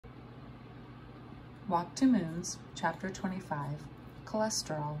Walk to Moons, Chapter 25,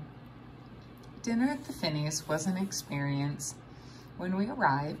 Cholesterol. Dinner at the Finneys was an experience. When we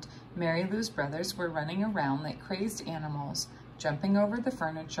arrived, Mary Lou's brothers were running around like crazed animals, jumping over the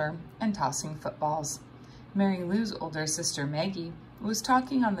furniture and tossing footballs. Mary Lou's older sister Maggie was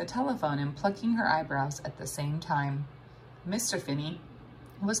talking on the telephone and plucking her eyebrows at the same time. Mr. Finney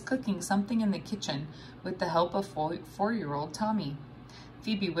was cooking something in the kitchen with the help of 4-year-old Tommy.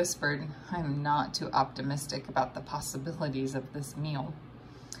 Phoebe whispered, "I'm not too optimistic about the possibilities of this meal."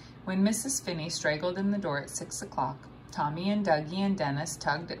 When Mrs. Finney straggled in the door at 6 o'clock, Tommy and Dougie and Dennis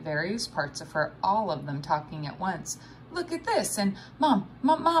tugged at various parts of her, all of them talking at once. "Look at this," and "Mom,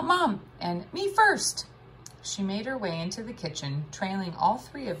 Mom, Mom, Mom," and "Me first." She made her way into the kitchen, trailing all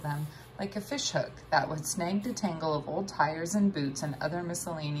three of them like a fishhook that would snag the tangle of old tires and boots and other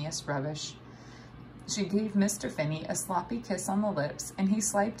miscellaneous rubbish. She gave Mr. Finney a sloppy kiss on the lips, and he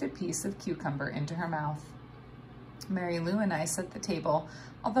swiped a piece of cucumber into her mouth. Mary Lou and I set the table,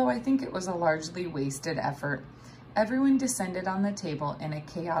 although I think it was a largely wasted effort. Everyone descended on the table in a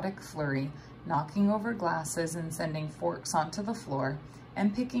chaotic flurry, knocking over glasses and sending forks onto the floor,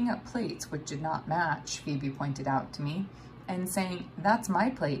 and picking up plates which did not match, Phoebe pointed out to me, and saying, "That's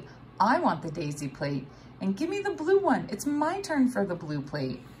my plate. I want the daisy plate. And give me the blue one. It's my turn for the blue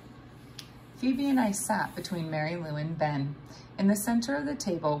plate." Phoebe and I sat between Mary Lou and Ben. In the center of the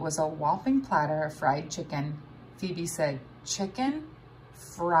table was a whopping platter of fried chicken. Phoebe said, "Chicken?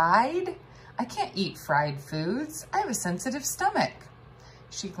 Fried? I can't eat fried foods. I have a sensitive stomach."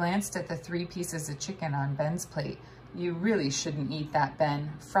 She glanced at the 3 pieces of chicken on Ben's plate. "You really shouldn't eat that,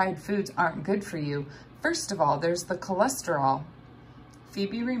 Ben. Fried foods aren't good for you. First of all, there's the cholesterol."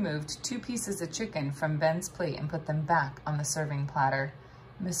 Phoebe removed 2 pieces of chicken from Ben's plate and put them back on the serving platter.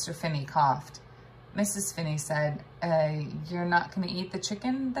 Mr. Finney coughed. Mrs. Finney said, "You're not going to eat the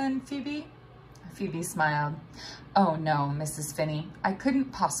chicken then, Phoebe?" Phoebe smiled. "Oh, no, Mrs. Finney, I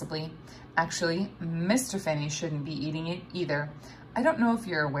couldn't possibly. Actually, Mr. Finney shouldn't be eating it either. I don't know if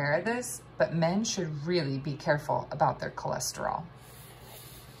you're aware of this, but men should really be careful about their cholesterol."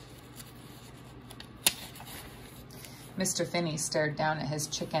 Mr. Finney stared down at his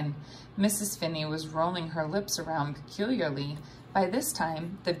chicken. Mrs. Finney was rolling her lips around peculiarly. By this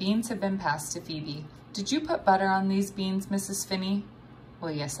time, the beans had been passed to Phoebe. "Did you put butter on these beans, Mrs. Finney?"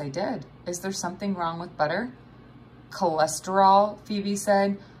 "Well, yes, I did. Is there something wrong with butter?" "Cholesterol," Phoebe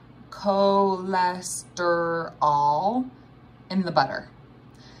said. "Cholesterol in the butter."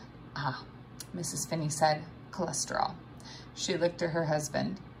 "Ah," Mrs. Finney said. "Cholesterol." She looked at her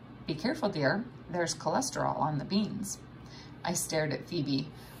husband. "Be careful, dear. There's cholesterol on the beans." I stared at Phoebe.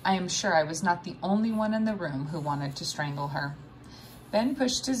 I am sure I was not the only one in the room who wanted to strangle her. Ben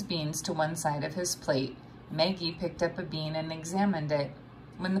pushed his beans to one side of his plate. Maggie picked up a bean and examined it.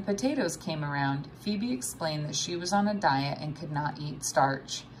 When the potatoes came around, Phoebe explained that she was on a diet and could not eat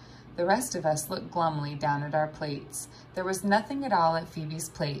starch. The rest of us looked glumly down at our plates. There was nothing at all at Phoebe's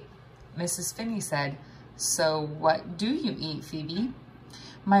plate. Mrs. Finney said, "So what do you eat, Phoebe?"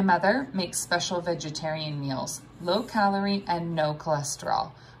 "My mother makes special vegetarian meals, low calorie and no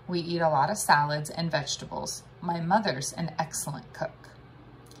cholesterol. We eat a lot of salads and vegetables. My mother's an excellent cook."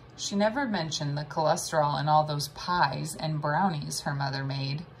 She never mentioned the cholesterol in all those pies and brownies her mother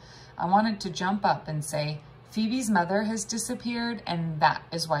made. I wanted to jump up and say, "Phoebe's mother has disappeared, and that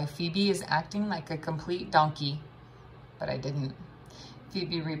is why Phoebe is acting like a complete donkey." But I didn't.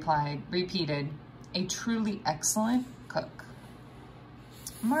 Phoebe repeated, "A truly excellent cook."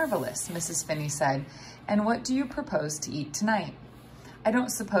 "Marvelous," Mrs. Finney said. "And what do you propose to eat tonight? I don't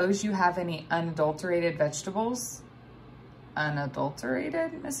suppose you have any unadulterated vegetables?"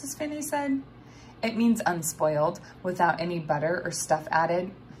 "Unadulterated?" Mrs. Finney said. "It means unspoiled, without any butter or stuff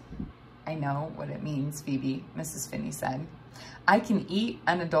added." "I know what it means, Phoebe," Mrs. Finney said. "I can eat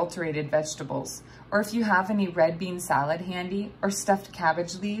unadulterated vegetables, or if you have any red bean salad handy, or stuffed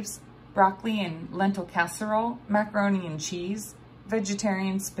cabbage leaves, broccoli and lentil casserole, macaroni and cheese,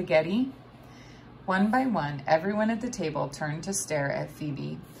 vegetarian spaghetti." One by one, everyone at the table turned to stare at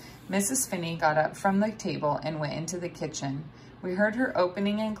Phoebe. Mrs. Finney got up from the table and went into the kitchen. We heard her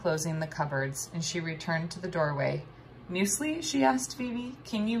opening and closing the cupboards, and she returned to the doorway. "Muesli?" she asked Phoebe.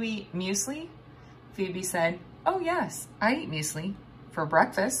 "Can you eat muesli?" Phoebe said, "Oh yes, I eat muesli. For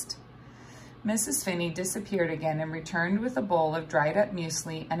breakfast." Mrs. Finney disappeared again and returned with a bowl of dried up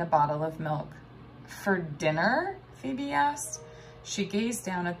muesli and a bottle of milk. "For dinner?" Phoebe asked. She gazed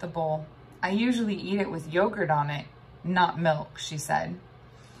down at the bowl. "I usually eat it with yogurt on it, not milk," she said.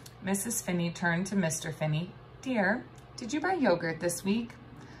 Mrs. Finney turned to Mr. Finney. "Dear, did you buy yogurt this week?"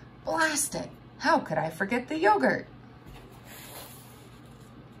 "Blast it! How could I forget the yogurt?"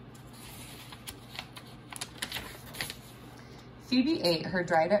 Phoebe ate her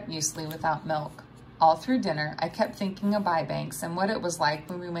dried-up muesli without milk. All through dinner, I kept thinking of Bybanks and what it was like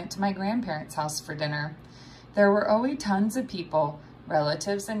when we went to my grandparents' house for dinner. There were always tons of people,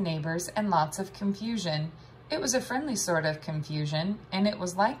 relatives and neighbors, and lots of confusion. It was a friendly sort of confusion, and it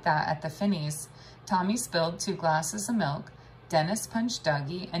was like that at the Finneys. Tommy spilled 2 glasses of milk. Dennis punched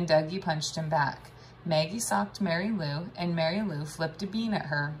Dougie, and Dougie punched him back. Maggie socked Mary Lou, and Mary Lou flipped a bean at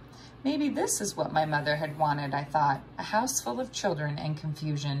her. Maybe this is what my mother had wanted, I thought, a house full of children and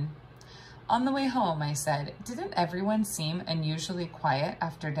confusion. On the way home, I said, didn't everyone seem unusually quiet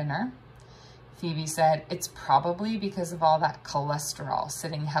after dinner? Phoebe said, it's probably because of all that cholesterol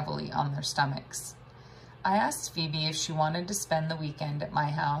sitting heavily on their stomachs. I asked Phoebe if she wanted to spend the weekend at my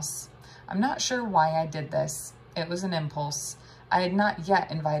house. I'm not sure why I did this. It was an impulse. I had not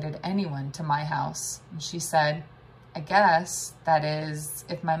yet invited anyone to my house. And she said, I guess, that is,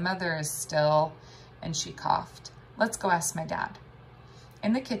 if my mother is still, and she coughed. Let's go ask my dad.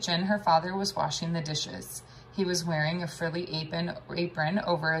 In the kitchen, her father was washing the dishes. He was wearing a frilly apron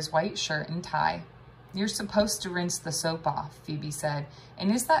over his white shirt and tie. You're supposed to rinse the soap off, Phoebe said.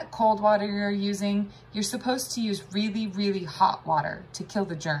 And is that cold water you're using? You're supposed to use really, really hot water to kill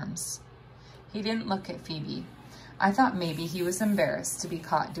the germs. He didn't look at Phoebe. I thought maybe he was embarrassed to be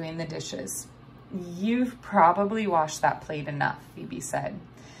caught doing the dishes. You've probably washed that plate enough, Phoebe said.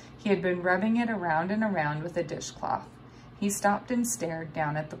 He had been rubbing it around and around with a dishcloth. He stopped and stared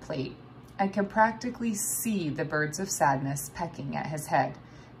down at the plate. I could practically see the birds of sadness pecking at his head,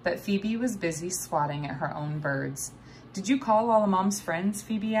 but Phoebe was busy swatting at her own birds. Did you call all of Mom's friends?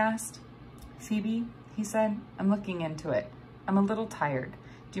 Phoebe asked. Phoebe, he said, I'm looking into it. I'm a little tired.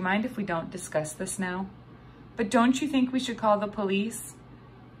 Do you mind if we don't discuss this now? But don't you think we should call the police?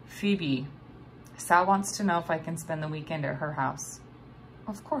 Phoebe, Sal wants to know if I can spend the weekend at her house.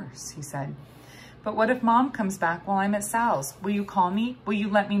 Of course, he said. But what if Mom comes back while I'm at Sal's? Will you call me? Will you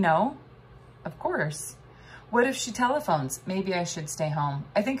let me know? Of course. What if she telephones? Maybe I should stay home.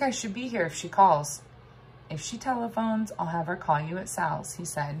 I think I should be here if she calls. If she telephones, I'll have her call you at Sal's, he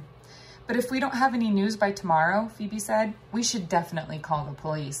said. But if we don't have any news by tomorrow, Phoebe said, we should definitely call the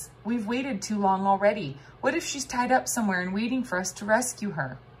police. We've waited too long already. What if she's tied up somewhere and waiting for us to rescue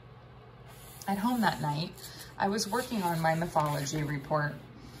her? At home that night, I was working on my mythology report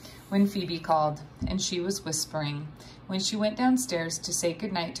when Phoebe called, and she was whispering. When she went downstairs to say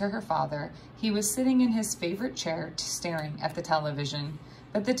goodnight to her father, he was sitting in his favorite chair staring at the television,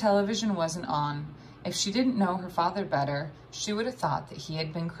 but the television wasn't on. If she didn't know her father better, she would have thought that he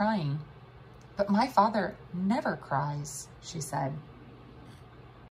had been crying. But my father never cries, she said.